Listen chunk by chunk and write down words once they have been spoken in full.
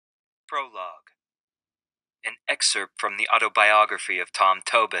Prologue, an excerpt from the autobiography of Tom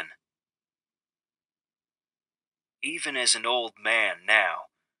Tobin. Even as an old man now,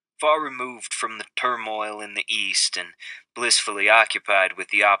 far removed from the turmoil in the East and blissfully occupied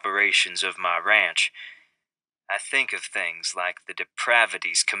with the operations of my ranch, I think of things like the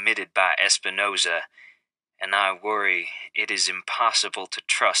depravities committed by Espinosa, and I worry it is impossible to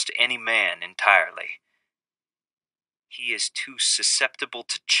trust any man entirely. He is too susceptible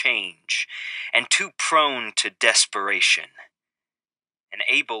to change, and too prone to desperation. An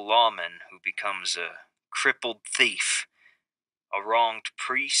able lawman who becomes a crippled thief, a wronged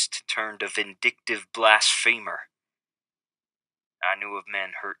priest turned a vindictive blasphemer. I knew of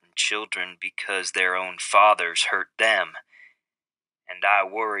men hurting children because their own fathers hurt them, and I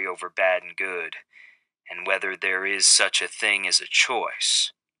worry over bad and good, and whether there is such a thing as a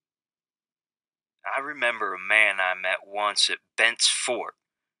choice. I remember a man I met once at Bent's Fort,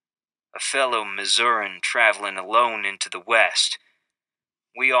 a fellow Missourian traveling alone into the West.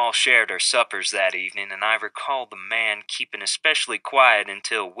 We all shared our suppers that evening, and I recall the man keeping especially quiet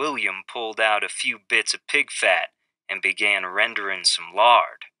until William pulled out a few bits of pig fat and began rendering some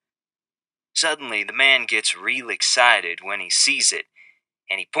lard. Suddenly, the man gets real excited when he sees it,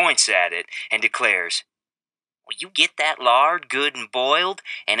 and he points at it and declares, "Will you get that lard good and boiled,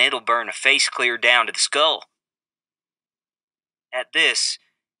 and it'll burn a face clear down to the skull." At this,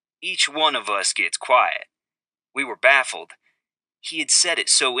 each one of us gets quiet. We were baffled. He had said it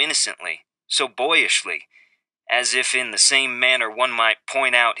so innocently, so boyishly, as if in the same manner one might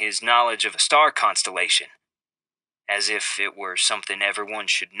point out his knowledge of a star constellation, as if it were something everyone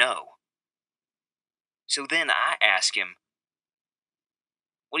should know. So then I ask him,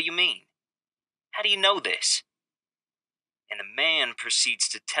 "What do you mean? How do you know this?" And the man proceeds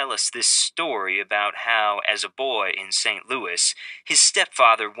to tell us this story about how, as a boy in St. Louis, his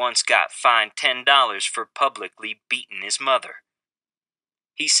stepfather once got fined $10 for publicly beating his mother.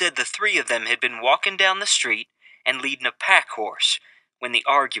 He said the three of them had been walking down the street and leading a pack horse when the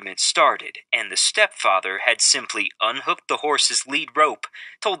argument started, and the stepfather had simply unhooked the horse's lead rope,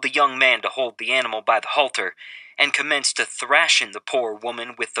 told the young man to hold the animal by the halter, and commenced to thrashing the poor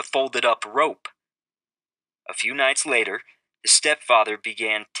woman with the folded-up rope. A few nights later, the stepfather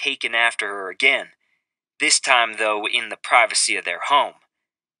began taking after her again, this time, though, in the privacy of their home.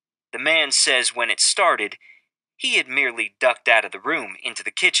 The man says when it started, he had merely ducked out of the room into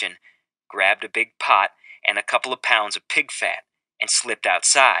the kitchen, grabbed a big pot and a couple of pounds of pig fat, and slipped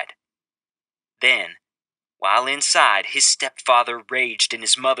outside. Then, while inside, his stepfather raged and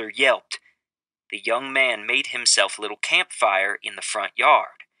his mother yelped. The young man made himself a little campfire in the front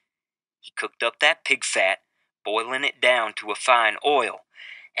yard. He cooked up that pig fat, boiling it down to a fine oil,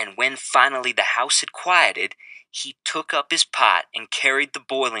 and when finally the house had quieted, he took up his pot and carried the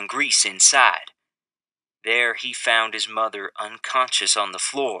boiling grease inside. There he found his mother unconscious on the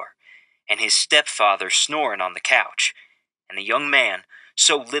floor, and his stepfather snoring on the couch, and the young man,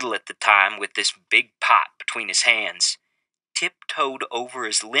 so little at the time with this big pot between his hands, tiptoed over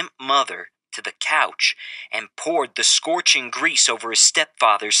his limp mother to the couch and poured the scorching grease over his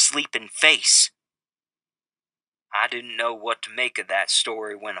stepfather's sleeping face. I didn't know what to make of that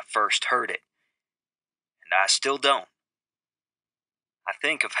story when I first heard it, and I still don't. I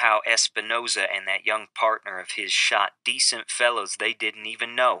think of how Espinosa and that young partner of his shot decent fellows they didn't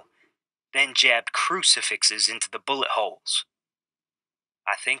even know, then jabbed crucifixes into the bullet holes.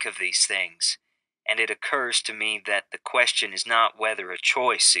 I think of these things, and it occurs to me that the question is not whether a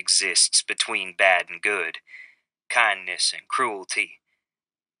choice exists between bad and good, kindness and cruelty,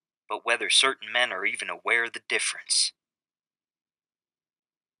 but whether certain men are even aware of the difference.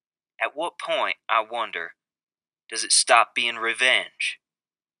 At what point, I wonder, does it stop being revenge?